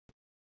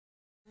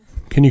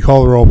Can you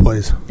call the roll,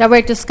 please?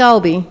 Director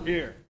Scobie.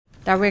 Here.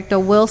 Director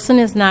Wilson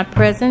is not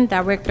present.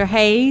 Director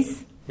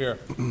Hayes. Here.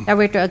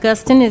 Director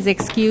Augustin is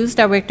excused.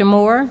 Director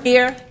Moore.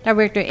 Here.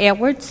 Director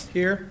Edwards.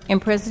 Here. And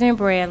President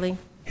Bradley.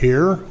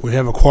 Here. We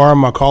have a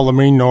quorum. I call the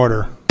meeting to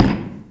order.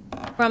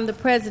 From the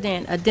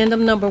President,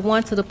 Addendum Number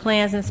 1 to the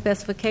plans and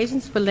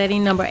specifications for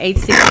letting number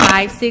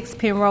 8656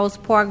 Penrose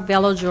Park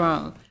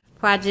Velodrome.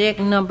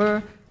 Project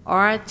number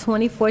R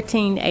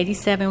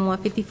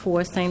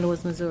 2014-87-154, St.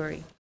 Louis,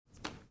 Missouri.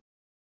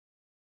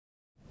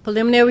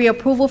 Preliminary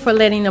approval for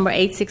letting number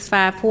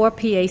 8654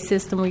 PA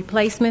System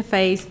Replacement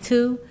Phase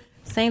 2,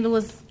 St.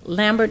 Louis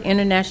Lambert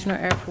International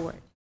Airport.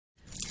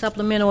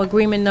 Supplemental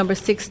Agreement number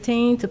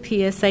 16 to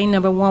PSA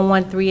number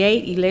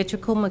 1138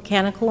 Electrical,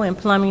 Mechanical, and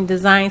Plumbing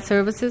Design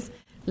Services,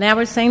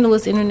 Lambert St.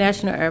 Louis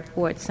International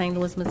Airport, St.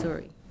 Louis,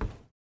 Missouri.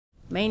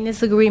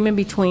 Maintenance Agreement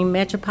between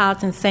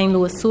Metropolitan St.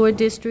 Louis Sewer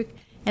District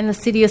and the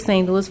City of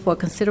St. Louis for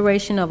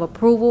consideration of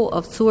approval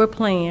of sewer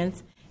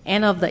plans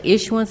and of the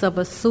issuance of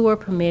a sewer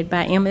permit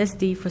by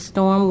MSD for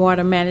storm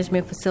water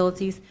management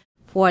facilities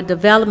for a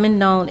development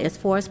known as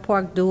Forest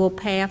Park Dual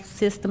Path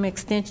System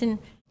Extension,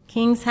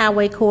 Kings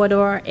Highway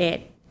Corridor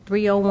at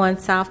 301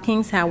 South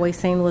Kings Highway,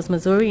 St. Louis,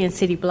 Missouri, and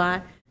City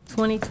Block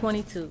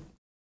 2022.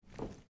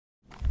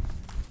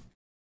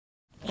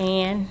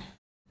 And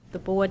the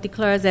board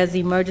declares as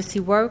emergency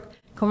work,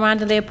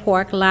 Carondelet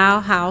Park Lyle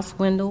House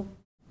Window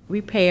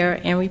Repair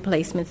and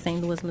Replacement,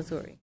 St. Louis,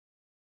 Missouri.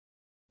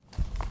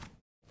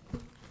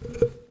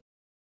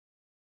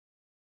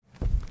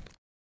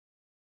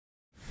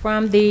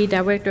 From the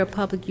Director of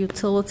Public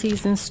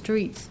Utilities and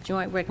Streets,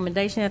 joint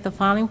recommendation that the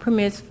following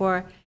permits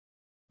for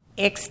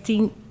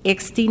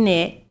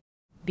XTNet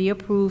be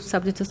approved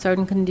subject to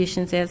certain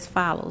conditions as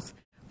follows.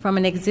 From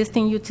an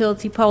existing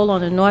utility pole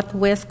on the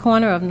northwest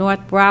corner of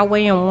North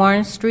Broadway and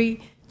Warren Street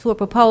to a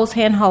proposed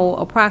handhold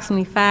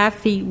approximately 5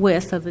 feet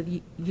west of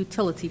the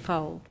utility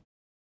pole.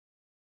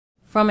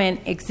 From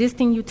an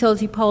existing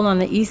utility pole on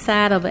the east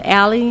side of the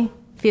alley,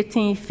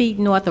 15 feet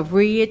north of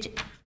Ridge,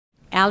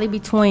 alley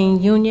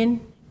between Union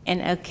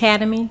and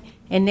Academy,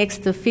 and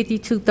next to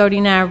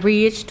 5239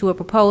 Ridge to a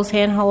proposed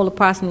handhold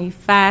approximately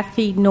 5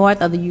 feet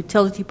north of the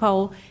utility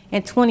pole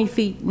and 20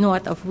 feet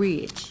north of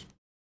Ridge.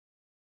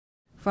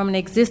 From an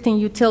existing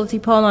utility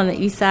pole on the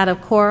east side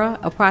of Cora,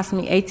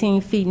 approximately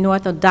 18 feet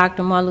north of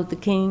Dr. Martin Luther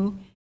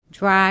King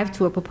Drive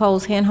to a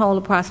proposed handhold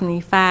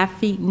approximately 5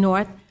 feet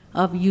north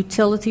of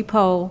utility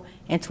pole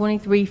and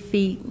 23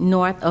 feet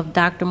north of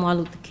Dr.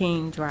 Martin Luther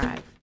King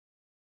Drive.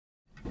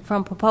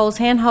 From proposed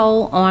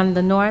handhold on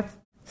the north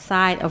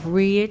side of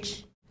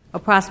Ridge,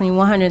 approximately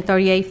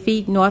 138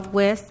 feet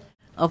northwest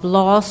of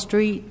Law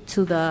Street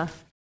to the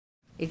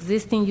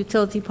existing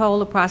utility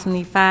pole,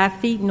 approximately 5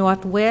 feet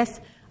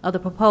northwest of the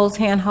proposed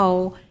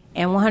handhold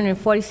and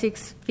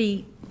 146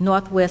 feet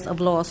northwest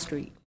of Law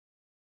Street.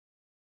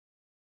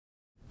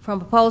 From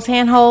proposed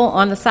handhold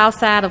on the south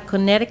side of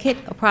Connecticut,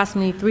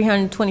 approximately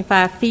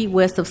 325 feet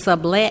west of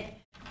Sublet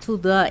to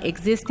the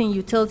existing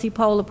utility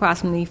pole,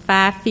 approximately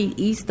 5 feet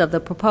east of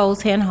the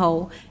proposed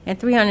handhold and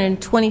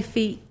 320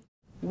 feet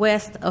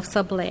west of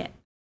Sublet.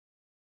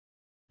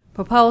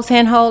 Proposed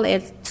handhold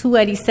at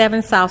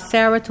 287 South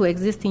Sarah to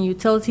existing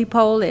utility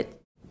pole at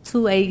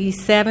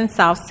 287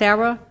 South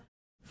Sarah.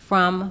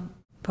 From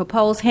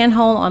proposed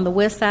handhold on the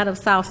west side of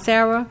South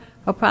Sarah,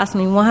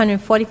 approximately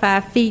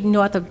 145 feet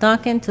north of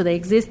Duncan to the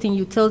existing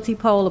utility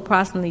pole,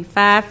 approximately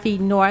 5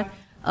 feet north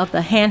of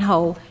the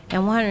handhold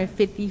and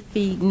 150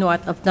 feet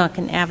north of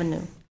Duncan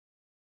Avenue.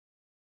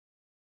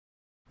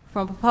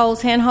 From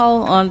proposed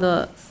handhold on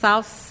the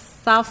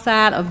south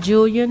side of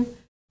Julian,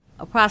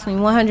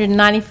 approximately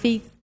 190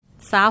 feet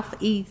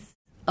southeast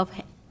of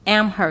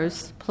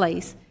Amherst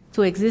Place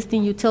to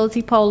existing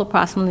utility pole,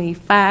 approximately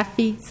 5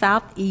 feet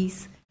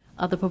southeast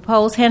of the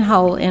proposed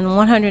handhold and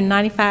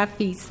 195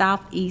 feet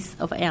southeast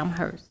of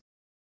Amherst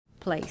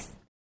Place.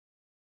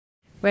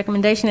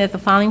 Recommendation that the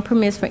following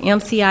permits for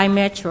MCI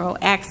Metro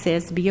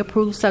access be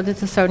approved subject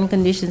to certain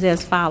conditions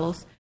as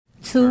follows.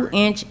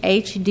 2-inch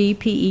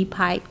HDPE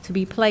pipe to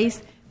be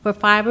placed for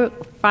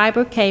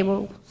fiber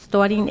cable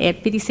starting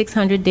at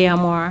 5600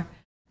 Delmar.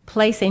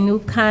 Place a new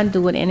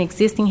conduit and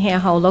existing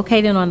handhold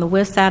located on the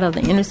west side of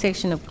the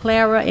intersection of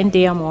Clara and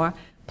Delmar,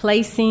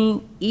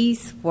 placing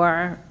east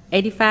for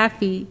 85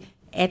 feet.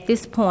 At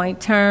this point,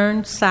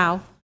 turn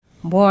south,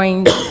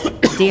 boring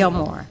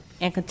Delmar,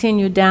 and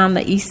continue down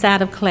the east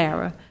side of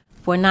Clara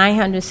for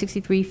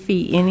 963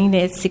 feet, ending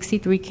at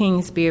 63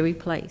 Kingsbury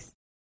Place.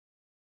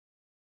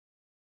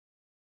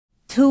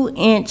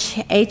 2-inch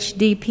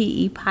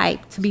HDPE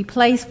pipe to be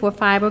placed for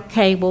fiber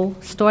cable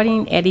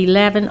starting at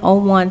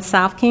 1101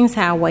 South Kings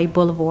Highway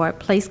Boulevard.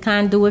 Place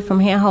conduit from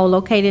handhold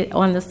located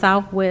on the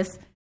southeast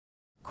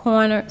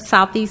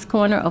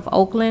corner of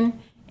Oakland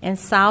and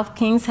South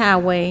Kings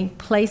Highway.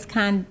 Place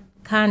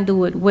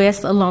conduit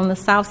west along the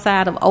south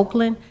side of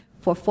Oakland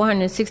for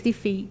 460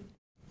 feet.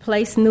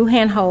 Place new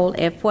handhold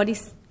at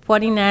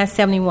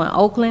 4971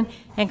 Oakland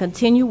and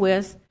continue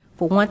west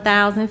for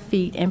 1,000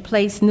 feet and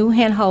place new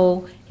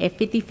handhold at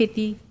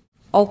 5050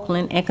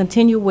 Oakland and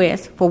continue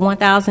west for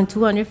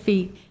 1,200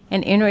 feet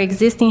and enter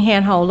existing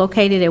handhold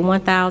located at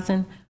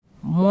 1000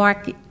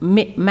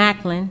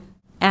 Macklin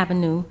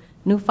Avenue.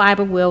 New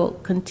fiber will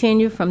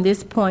continue from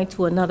this point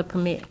to another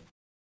permit.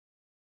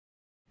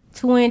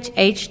 2-inch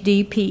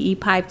HDPE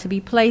pipe to be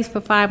placed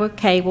for fiber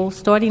cable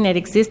starting at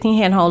existing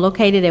handhold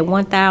located at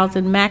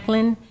 1000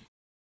 Macklin.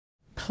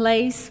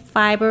 Place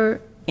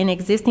fiber in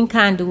existing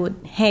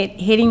conduit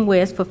heading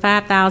west for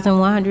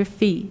 5,100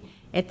 feet.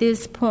 At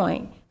this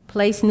point,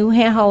 place new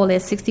handhold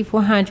at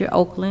 6400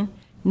 Oakland.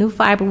 New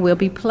fiber will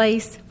be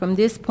placed from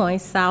this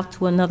point south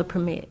to another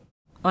permit.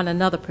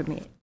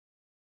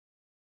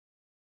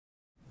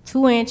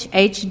 2-inch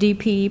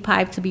HDPE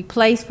pipe to be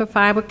placed for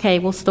fiber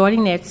cable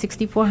starting at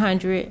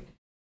 6400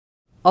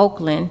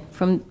 Oakland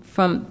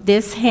from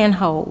this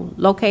handhold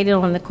located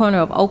on the corner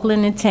of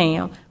Oakland and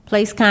Town.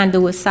 Place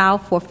conduit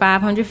south for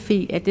 500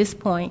 feet. At this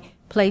point,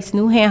 place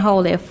new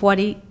handhold at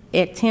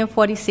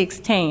 1046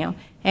 Town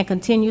and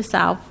continue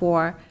south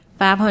for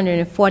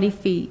 540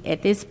 feet.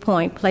 At this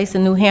point, place a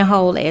new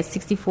handhold at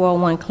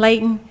 6401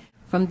 Clayton.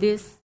 From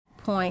this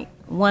point,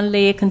 one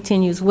leg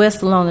continues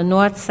west along the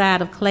north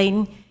side of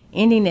Clayton,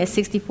 ending at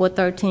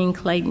 6413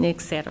 Clayton,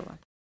 etc.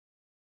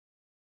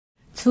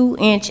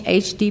 2-inch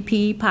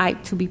HDPE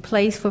pipe to be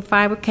placed for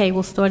fiber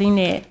cable starting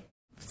at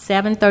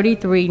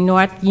 733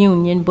 North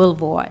Union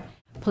Boulevard.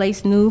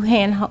 Place new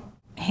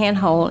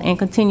handhold and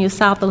continue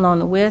south along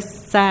the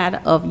west side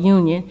of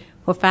Union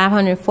for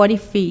 540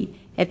 feet.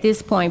 At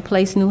this point,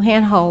 place new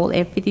handhold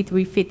at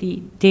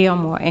 5350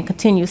 Delmore and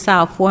continue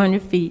south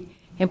 400 feet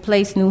and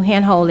place new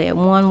handhold at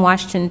 1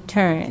 Washington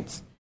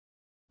Terrace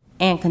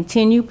and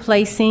continue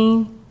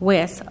placing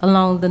west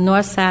along the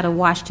north side of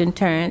Washington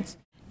Terrace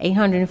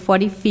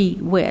 840 feet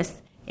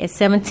west at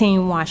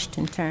 17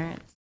 Washington Terrace.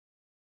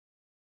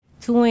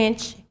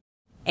 2-inch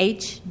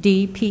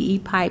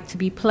HDPE pipe to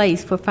be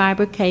placed for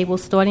fiber cable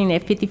starting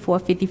at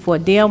 5454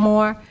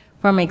 Delmore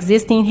from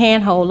existing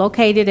handhold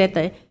located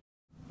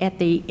at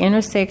the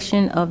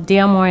intersection of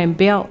Delmore and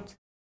Belt.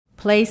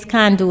 Place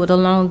conduit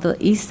along the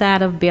east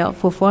side of Belt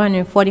for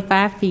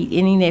 445 feet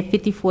ending at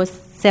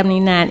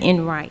 5479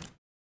 Enright.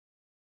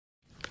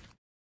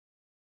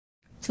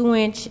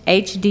 2-inch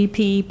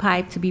HDPE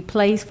pipe to be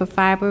placed for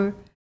fiber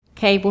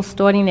cable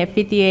starting at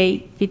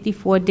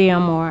 5854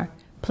 Delmore.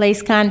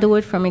 Place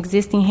conduit from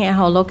existing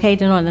handhold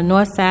located on the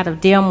north side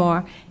of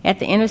Delmore at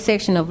the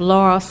intersection of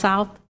Laurel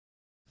South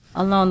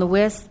along the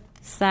west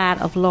side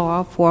of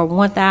Laurel for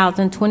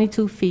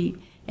 1,022 feet.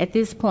 At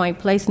this point,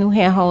 place new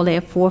handhold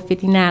at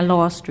 459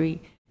 Laurel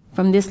Street.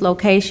 From this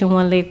location,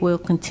 one leg will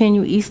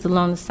continue east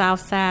along the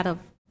south side of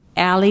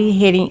Alley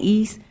heading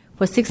east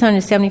for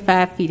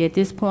 675 feet. At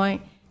this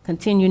point,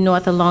 continue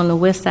north along the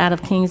west side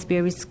of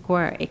Kingsbury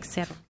Square,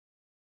 etc.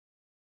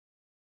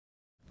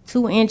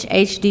 2-inch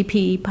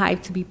HDPE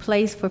pipe to be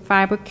placed for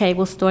fiber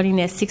cable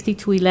starting at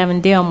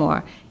 6211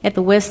 Delmore at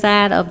the west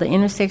side of the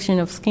intersection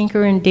of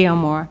Skinker and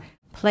Delmore.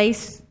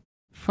 Place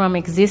from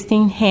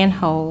existing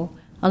handhold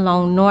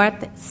along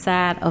north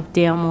side of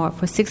Delmore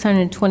for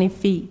 620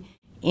 feet,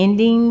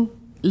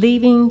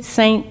 leaving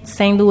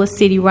St. Louis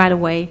City right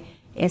away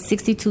at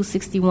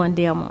 6261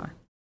 Delmore.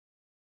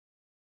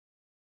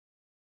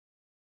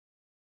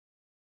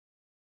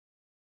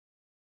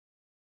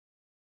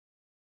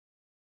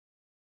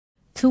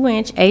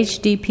 2-inch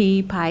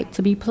HDPE pipe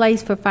to be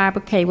placed for fiber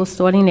cable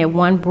starting at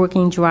 1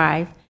 Brooking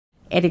Drive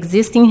at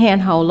existing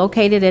handhold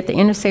located at the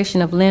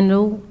intersection of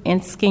Lindell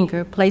and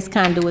Skinker. Place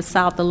conduit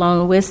south along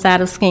the west side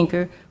of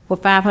Skinker for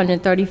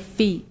 530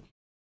 feet.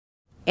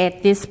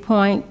 At this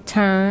point,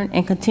 turn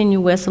and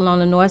continue west along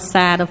the north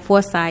side of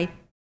Forsyth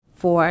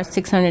for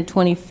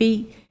 620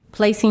 feet,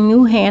 placing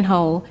new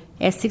handhold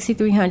at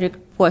 6300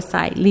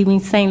 Forsyth, leaving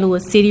St.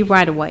 Louis City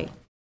right away.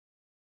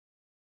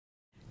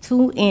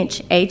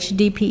 2-inch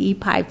HDPE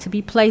pipe to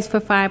be placed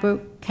for fiber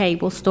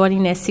cable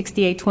starting at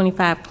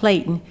 6825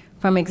 Clayton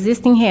from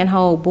existing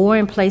handhold, bore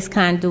and place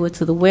conduit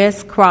to the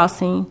west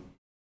crossing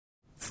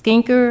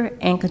Skinker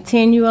and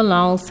continue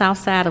along south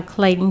side of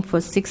Clayton for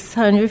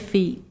 600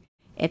 feet.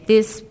 At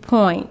this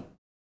point,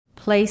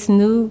 place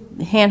new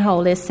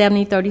handhold at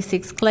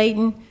 7036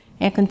 Clayton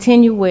and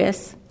continue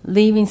west,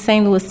 leaving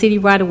St. Louis City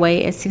right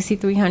away at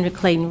 6300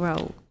 Clayton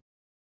Road.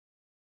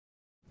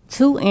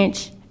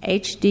 2-inch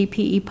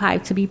HDPE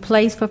pipe to be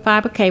placed for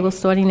fiber cable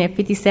starting at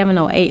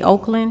 5708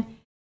 Oakland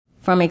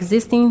from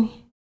existing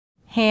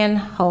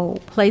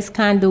handhold, place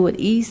conduit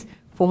east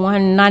for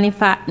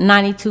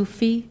 192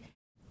 feet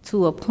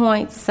to a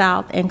point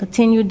south and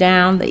continue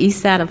down the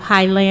east side of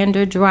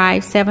Highlander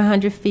Drive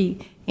 700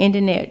 feet,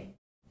 ending at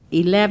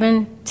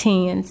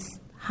 1110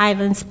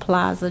 Highlands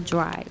Plaza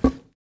Drive.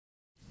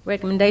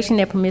 Recommendation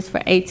that permits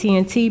for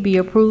AT&T be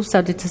approved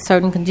subject to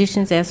certain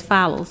conditions as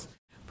follows.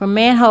 For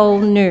manhole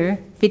near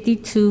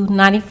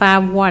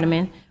 5295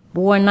 Waterman,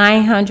 bore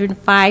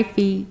 905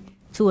 feet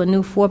to a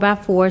new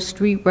 4x4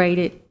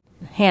 street-rated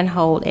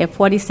handhold at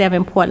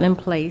 47 Portland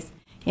Place.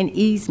 In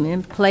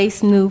easement,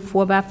 place new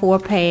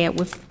 4x4 pad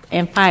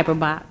and fiber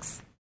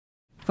box.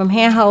 From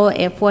handhold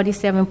at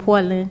 47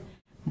 Portland,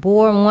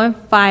 bore one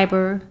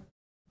fiber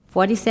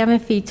 47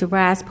 feet to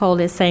rise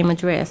pole at same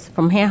address.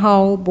 From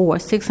handhold bore,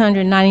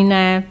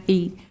 699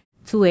 feet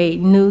to a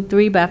new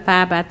 3 by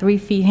 5 by 3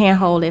 feet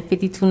handhold at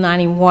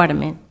 5290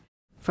 Waterman.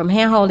 From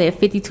handhold at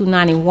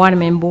 5290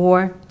 Waterman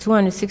bore,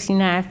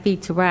 269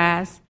 feet to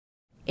rise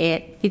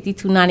at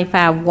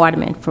 5295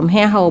 Waterman. From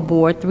handhold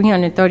bore,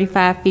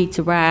 335 feet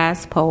to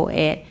rise pole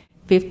at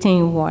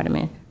 15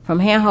 Waterman. From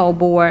handhold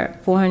bore,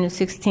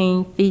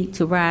 416 feet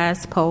to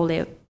rise pole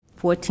at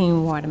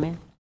 14 Waterman.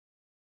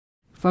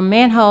 From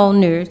manhole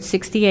near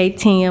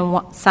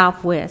 6810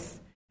 Southwest,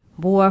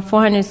 bore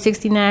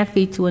 469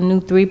 feet to a new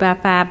 3 by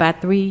 5 by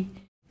 3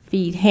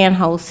 feet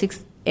handhold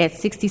at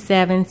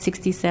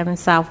 6767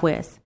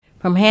 Southwest.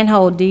 From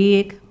handhold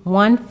dig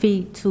 1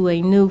 feet to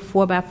a new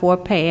 4 by 4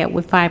 pad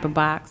with fiber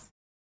box.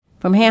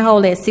 From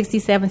handhold at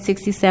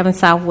 6767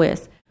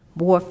 Southwest,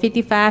 bore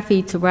 55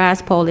 feet to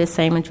rise pole at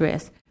same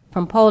address.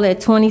 From pole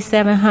at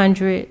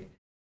 2700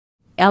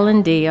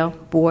 Ellendale,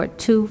 bore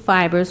 2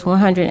 fibers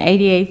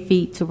 188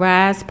 feet to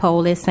rise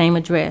pole at same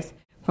address.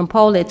 From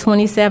pole at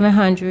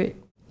 2700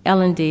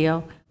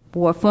 Ellendale,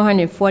 bore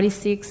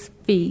 446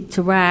 feet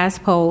to rise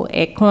pole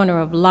at corner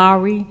of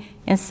Lowry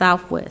and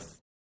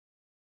Southwest.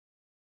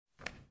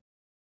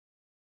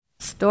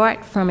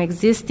 Start from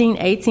existing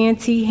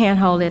AT&T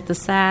handhold at the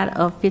side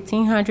of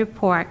 1500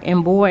 Park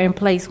and bore and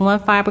place 1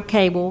 fiber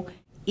cable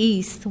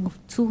east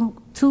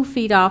 2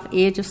 feet off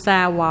edge of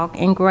sidewalk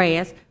and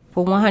grass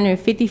for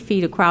 150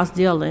 feet across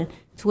Dillon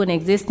to an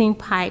existing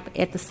pipe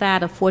at the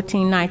side of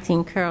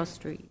 1419 Carroll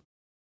Street.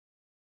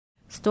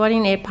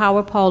 Starting at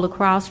power pole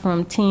across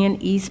from 10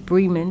 East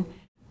Bremen,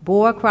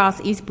 bore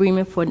across East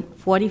Bremen for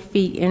 40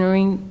 feet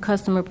entering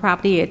customer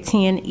property at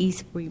 10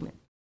 East Bremen.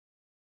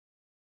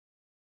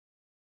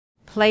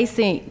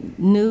 Placing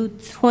new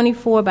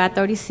 24 by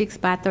 36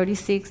 by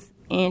 36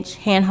 inch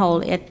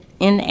handhold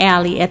in the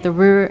alley at the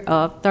rear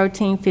of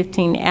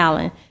 1315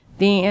 Allen,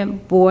 then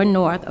bore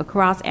north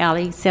across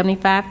alley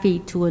 75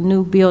 feet to a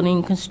new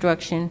building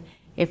construction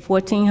at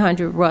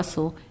 1400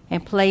 Russell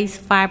and place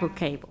fiber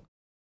cable.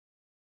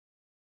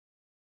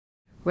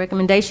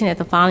 Recommendation that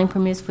the following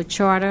permits for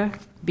charter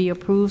be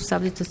approved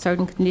subject to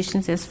certain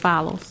conditions as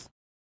follows.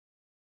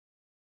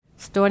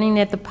 Starting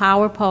at the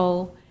power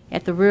pole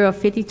at the rear of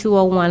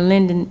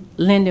 5201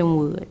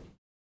 Lindenwood,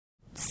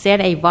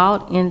 set a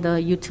vault in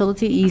the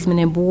utility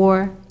easement and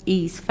bore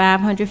east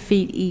 500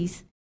 feet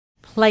east,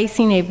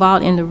 placing a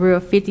vault in the rear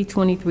of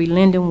 5023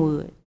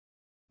 Lindenwood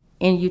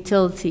in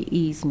utility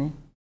easement.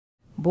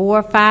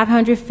 Bore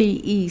 500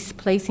 feet east,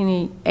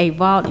 placing a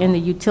vault in the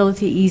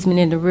utility easement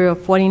in the rear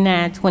of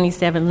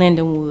 4927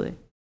 Lindenwood.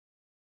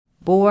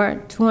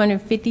 Bore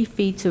 250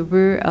 feet to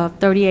rear of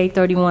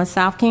 3831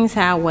 South Kings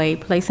Highway,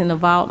 placing the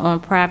vault on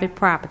private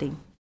property.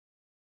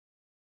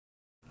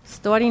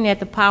 Starting at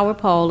the power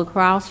pole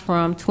across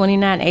from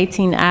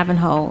 2918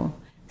 Ivanhoe,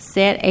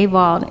 set a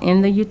vault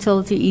in the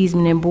utility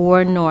easement and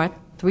bore north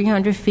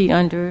 300 feet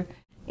under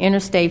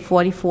Interstate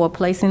 44,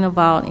 placing the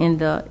vault in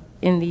the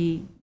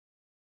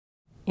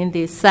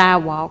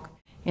sidewalk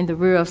in the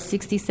rear of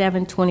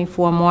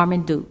 6724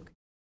 Marmaduke.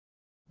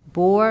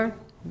 Bore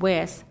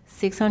west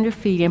 600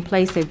 feet and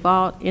place a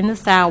vault in the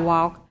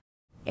sidewalk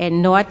at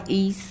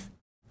northeast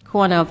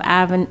corner of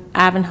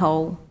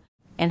Ivanhoe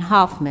and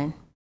Hoffman.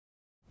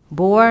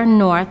 Bore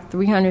north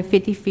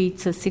 350 feet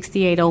to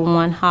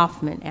 6801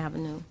 Hoffman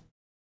Avenue.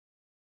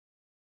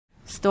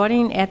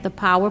 Starting at the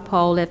power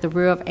pole at the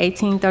rear of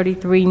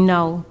 1833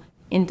 No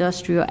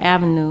Industrial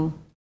Avenue,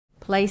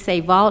 place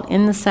a vault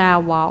in the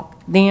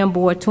sidewalk, then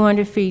bore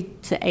 200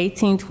 feet to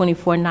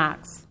 1824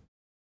 Knox.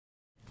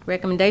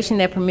 Recommendation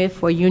that permit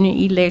for Union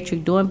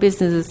Electric doing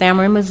business in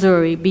Amarin,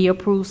 Missouri be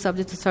approved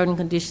subject to certain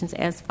conditions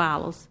as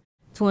follows.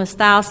 To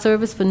install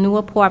service for new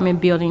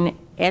apartment building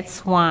at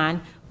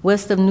Swan,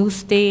 west of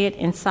Newstead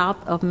and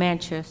south of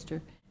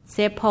Manchester.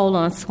 Set pole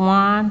on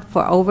Swan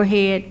for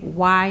overhead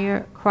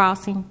wire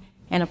crossing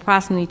and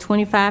approximately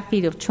 25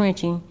 feet of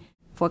trenching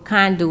for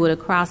conduit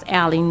across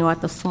alley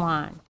north of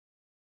Swan.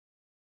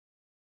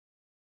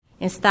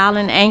 Install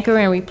an anchor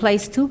and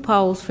replace 2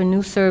 poles for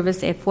new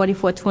service at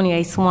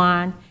 4428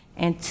 Swan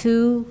and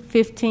 2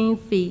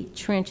 15-feet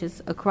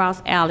trenches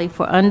across alley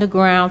for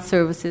underground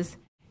services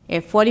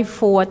at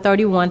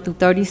 4431 through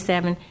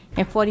 37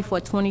 and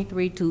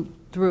 4423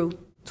 through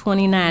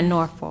 29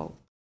 Norfolk.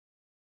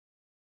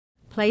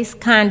 Place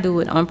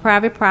conduit on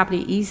private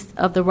property east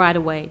of the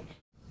right-of-way,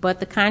 but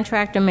the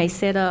contractor may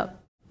set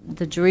up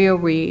the drill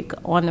rig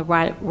on the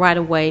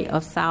right-of-way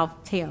of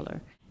South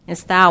Taylor.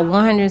 Install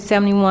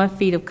 171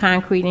 feet of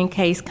concrete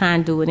encased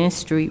conduit in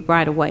street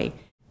right-of-way.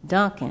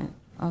 Duncan.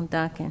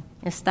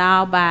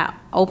 Installed by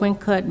open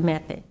cut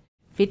method.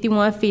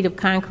 51 feet of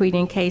concrete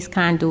encased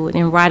conduit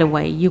in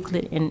right-of-way,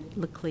 Euclid and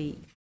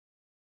Laclede.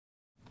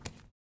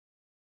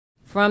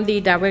 From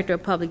the Director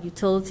of Public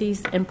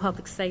Utilities and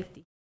Public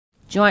Safety.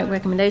 Joint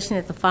recommendation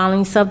that the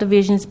following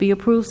subdivisions be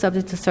approved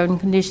subject to certain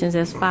conditions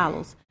as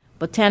follows.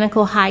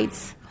 Botanical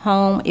Heights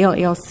Home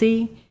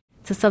LLC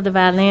to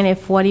subdivide land at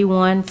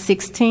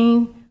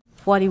 4116,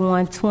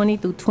 4120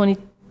 through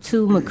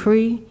 22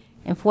 McCree,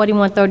 and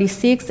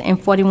 4136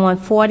 and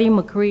 4140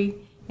 McCree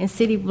in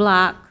City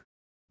Block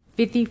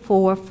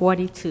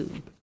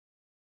 5442.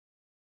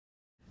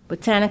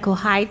 Botanical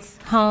Heights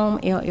Home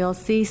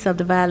LLC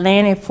subdivide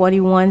land at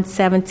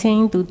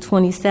 4117 through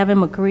 27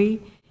 McCree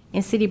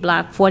in City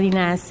Block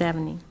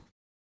 4970.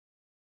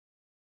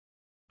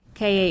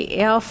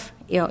 KAF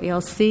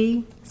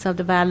LLC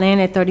subdivide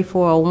land at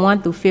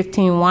 3401 through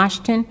 15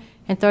 Washington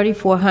and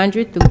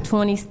 3400 through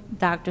 20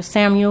 Dr.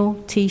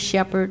 Samuel T.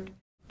 Shepard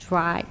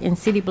Drive in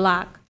City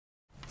Block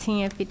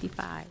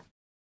 1055.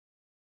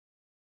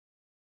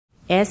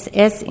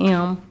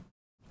 SSM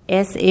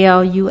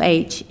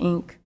SLUH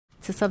Inc.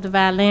 to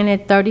subdivide land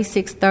at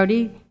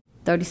 3630,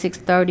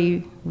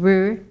 3630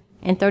 Rear,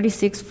 and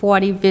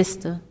 3640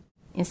 Vista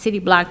in City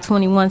Block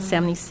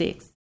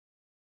 2176.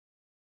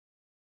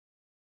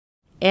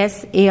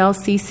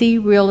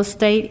 SLCC Real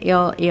Estate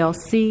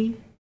LLC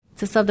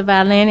to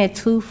subdivide land at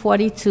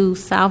 242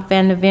 South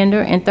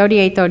Vandervender and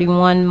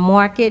 3831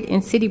 Market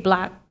in City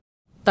Block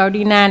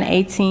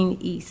 3918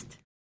 East.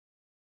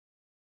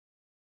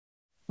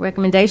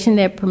 Recommendation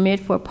that permit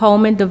for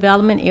Pullman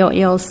Development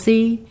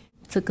LLC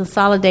to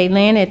consolidate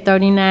land at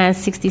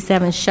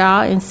 3967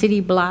 Shaw in City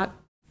Block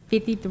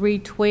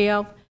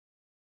 5312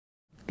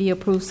 be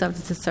approved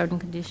subject to certain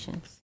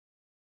conditions.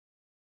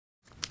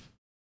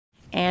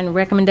 And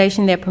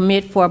recommendation that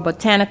permit for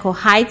Botanical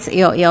Heights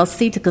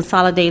LLC to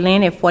consolidate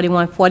land at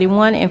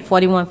 4141 and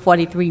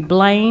 4143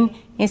 Blaine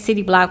in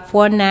City Block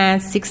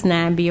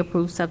 4969 be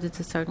approved subject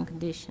to certain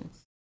conditions.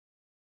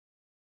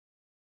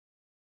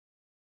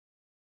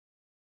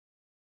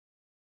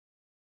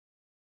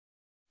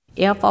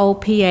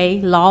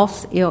 FOPA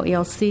Lofts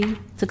LLC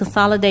to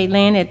consolidate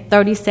land at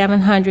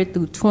 3700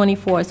 through 20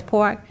 Forest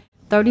Park,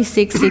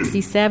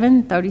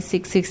 3667,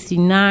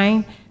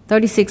 3669,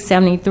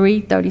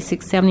 3673,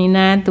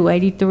 3679 through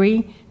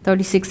 83,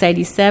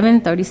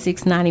 3687,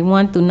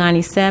 3691 through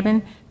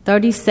 97,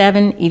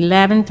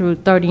 3711 through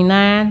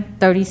 39,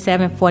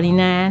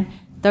 3749,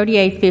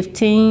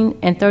 3815,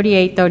 and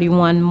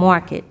 3831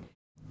 Market,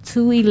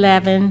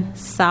 211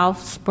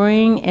 South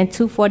Spring and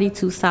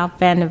 242 South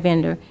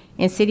Vandervender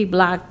in City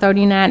Block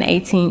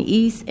 3918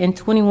 East and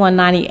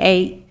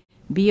 2198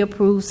 be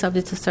approved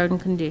subject to certain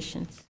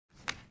conditions.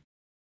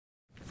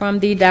 From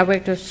the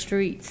Director of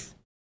Streets,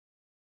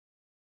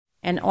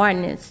 an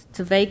ordinance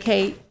to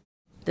vacate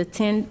the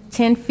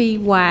 10 feet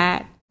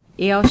wide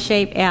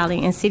L-shaped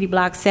alley in City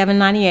Block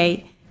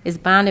 798 is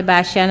bounded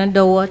by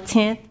Shenandoah,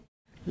 10th,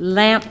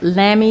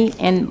 Lammy,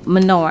 and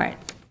Menard.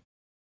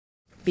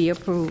 Be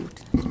approved.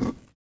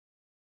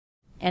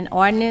 An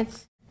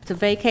ordinance to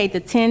vacate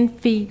the 10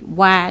 feet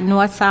wide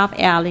north-south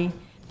alley,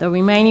 the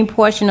remaining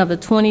portion of the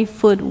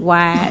 20-foot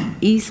wide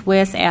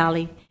east-west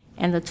alley,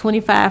 and the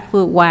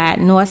 25-foot wide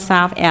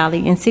north-south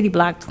alley in City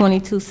Block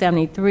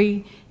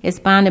 2273 is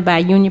bounded by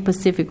Union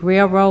Pacific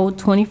Railroad,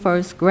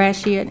 21st,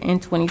 Gratiot, and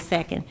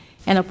 22nd,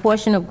 and a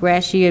portion of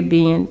Gratiot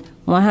being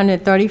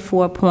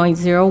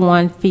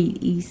 134.01 feet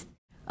east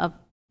of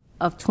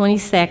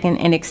 22nd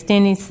and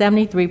extending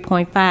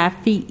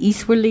 73.5 feet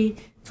eastwardly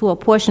to a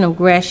portion of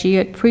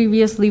Gratiot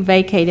previously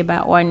vacated by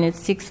Ordinance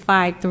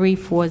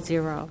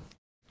 65340.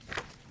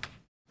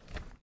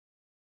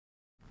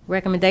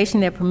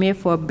 Recommendation that permit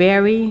for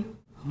Barry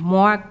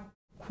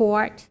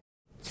Marquardt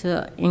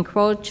to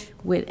encroach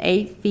with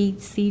 8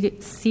 feet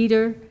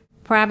cedar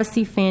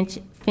privacy fence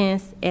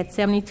at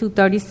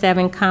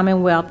 7237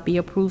 Commonwealth be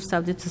approved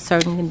subject to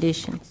certain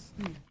conditions.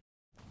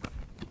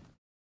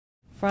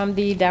 From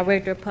the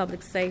Director of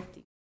Public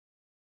Safety,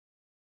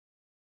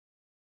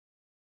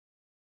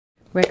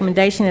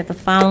 recommendation that the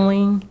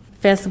following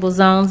festival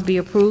zones be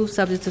approved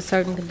subject to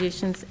certain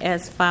conditions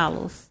as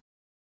follows.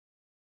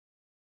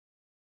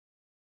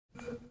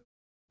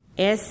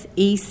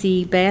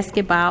 SEC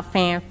Basketball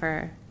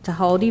Fanfare to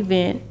hold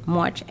event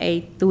March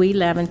 8 through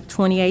 11,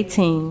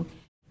 2018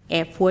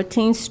 at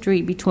 14th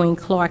Street between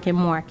Clark and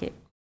Market.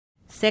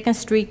 2nd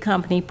Street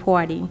Company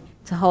Party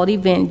to hold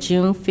event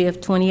June 5,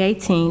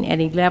 2018 at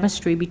 11th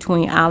Street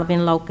between Olive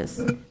and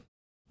Locust.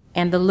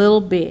 And the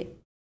Little Bit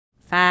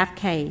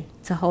 5K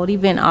to hold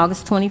event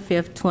August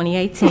 25,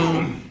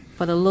 2018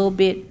 for the Little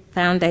Bit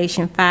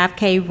Foundation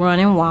 5K Run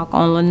and Walk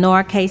on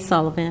Lenore K.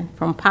 Sullivan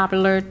from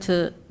Popular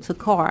to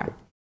Carr.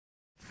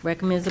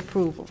 Recommends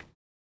approval.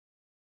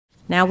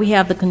 Now we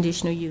have the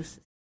conditional uses.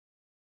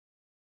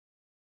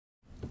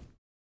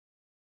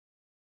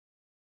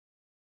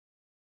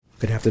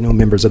 Good afternoon,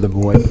 members of the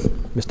board.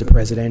 Mr.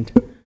 President,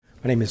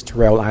 my name is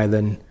Terrell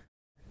Island,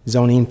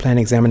 zoning plan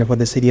examiner for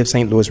the City of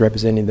St. Louis,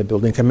 representing the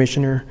building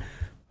commissioner.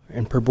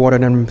 And per board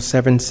order number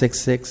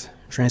 766,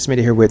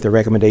 transmitted here with the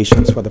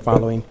recommendations for the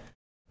following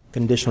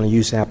conditional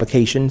use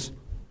applications.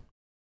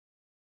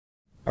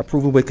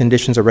 Approval with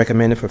conditions are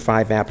recommended for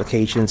 5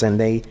 applications, and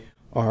they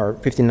are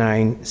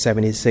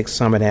 5976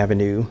 Summit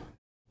Avenue,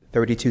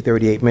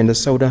 3238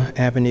 Minnesota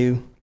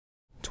Avenue,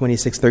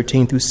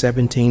 2613 through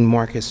 17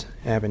 Marcus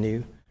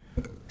Avenue,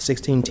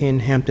 1610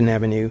 Hampton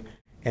Avenue,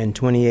 and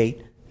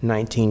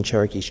 2819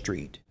 Cherokee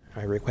Street.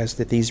 I request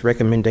that these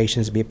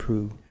recommendations be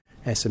approved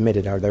as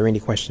submitted. Are there any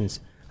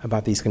questions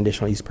about these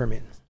conditional use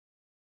permits?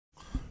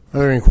 Are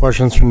there any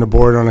questions from the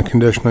board on the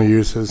conditional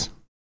uses?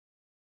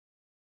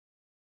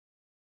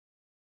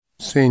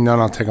 Seeing none,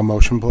 I'll take a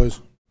motion,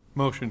 please.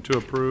 Motion to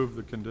approve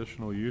the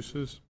conditional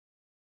uses.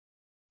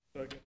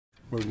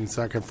 Moved in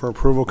second for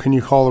approval. Can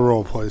you call the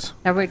roll, please?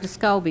 Director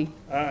Scobie.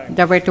 Aye.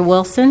 Director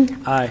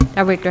Wilson. Aye.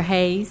 Director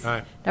Hayes.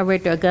 Aye.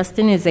 Director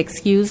Augustin is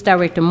excused.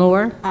 Director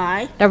Moore.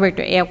 Aye.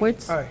 Director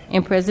Edwards. Aye.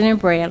 And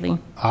President Bradley.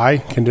 Aye.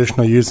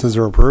 Conditional uses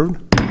are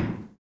approved.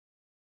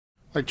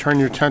 I'd like to turn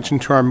your attention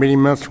to our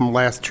meeting minutes from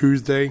last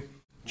Tuesday,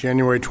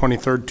 January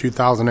 23rd,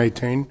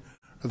 2018.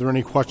 Are there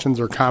any questions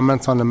or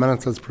comments on the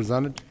minutes as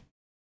presented?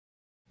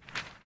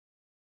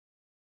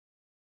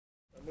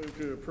 I move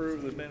to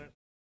approve the minutes.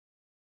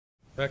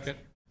 Second.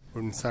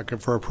 Moved in second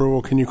for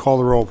approval. Can you call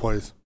the roll,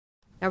 please?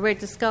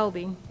 Director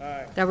Scobie.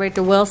 Aye.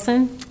 Director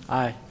Wilson.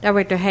 Aye.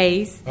 Director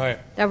Hayes. Aye.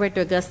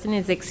 Director Augustin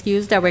is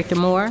excused. Director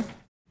Moore.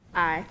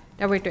 Aye.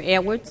 Director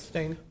Edwards.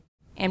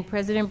 And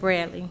President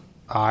Bradley.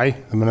 Aye.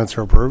 The minutes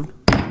are approved.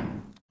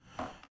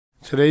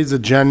 Today's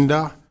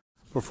agenda,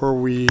 before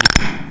we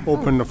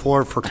open the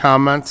floor for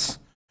comments,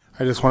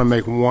 I just want to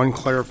make one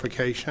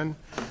clarification.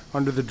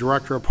 Under the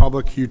Director of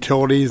Public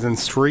Utilities and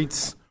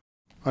Streets,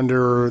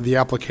 under the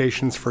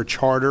applications for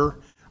charter,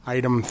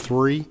 item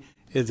 3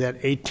 is at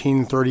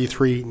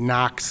 1833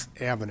 Knox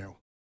Avenue.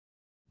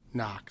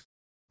 Knox.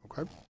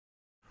 Okay.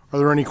 Are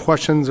there any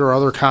questions or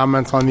other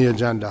comments on the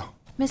agenda?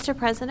 Mr.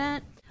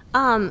 President,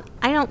 I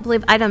don't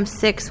believe item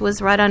 6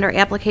 was read under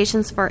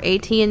applications for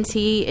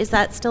AT&T. Is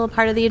that still a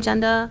part of the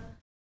agenda?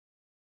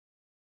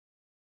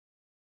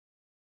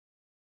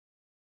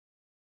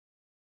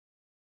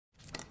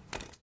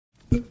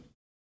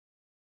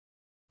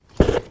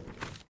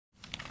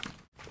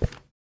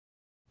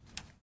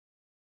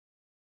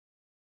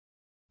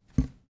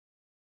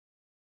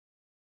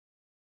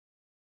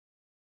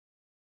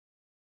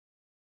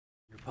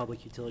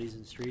 Public utilities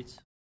and streets.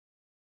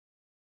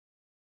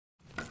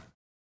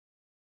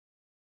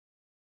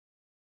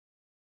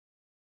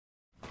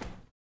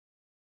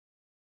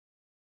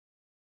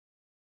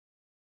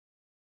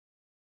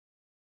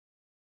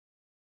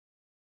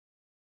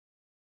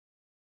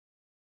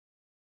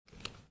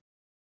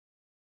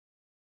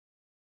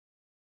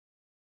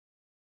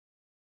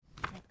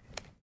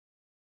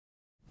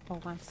 Oh,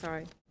 I'm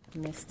sorry. I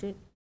missed it.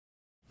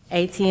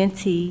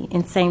 AT&T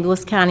in St.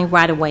 Louis County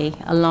right-of-way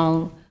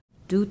along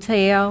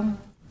Dutail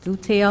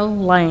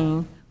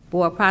Lane,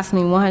 bore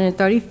approximately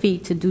 130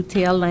 feet to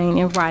Dutail Lane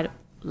in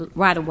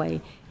right-of-way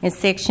in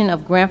section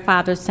of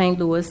grandfather St.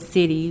 Louis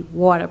City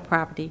water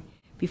property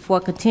before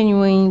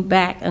continuing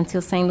back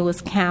until St.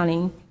 Louis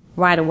County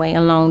right-of-way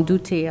along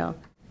Dutail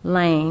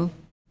Lane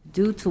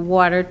due to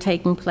water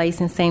taking place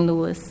in St.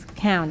 Louis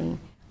County.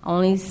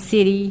 Only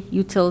city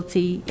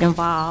utility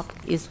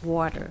involved is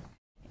water.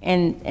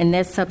 And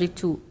that's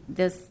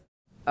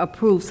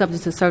approved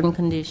subject to certain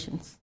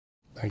conditions.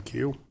 Thank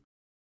you.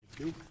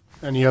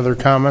 Any other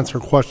comments or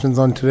questions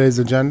on today's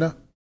agenda?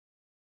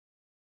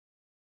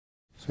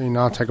 Seeing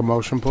none, I'll take a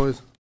motion,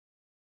 please.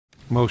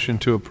 Motion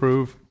to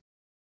approve.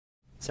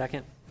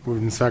 Second.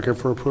 Moved in second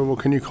for approval.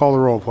 Can you call the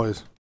roll,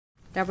 please?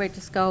 Director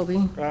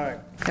Scobie. Aye.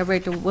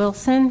 Director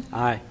Wilson.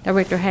 Aye.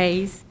 Director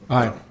Hayes.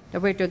 Aye.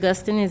 Director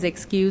Augustin is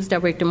excused.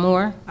 Director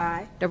Moore.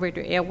 Aye.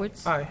 Director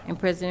Edwards. Aye. And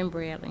President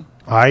Bradley.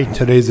 Aye.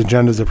 Today's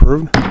agenda is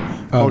approved.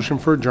 Motion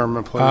for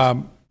adjournment, please.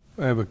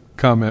 I have a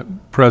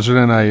comment,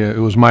 President. It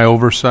was my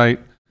oversight.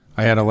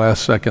 I had a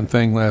last-second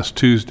thing last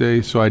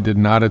Tuesday, so I did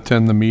not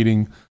attend the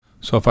meeting.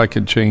 So if I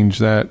could change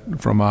that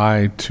from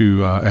aye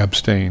to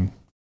abstain.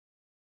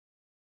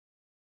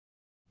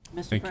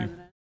 Mr. Thank you.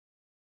 President?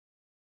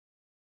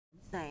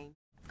 Same,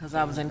 because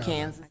I was in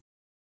Kansas.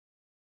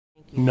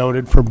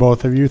 Noted for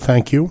both of you.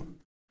 Thank you.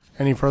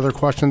 Any further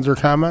questions or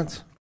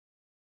comments?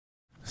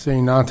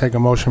 Seeing none, take a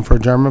motion for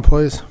adjournment,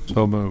 please.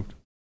 So moved.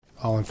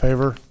 All in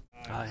favor?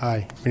 Aye.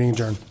 Aye. Meeting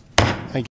adjourned.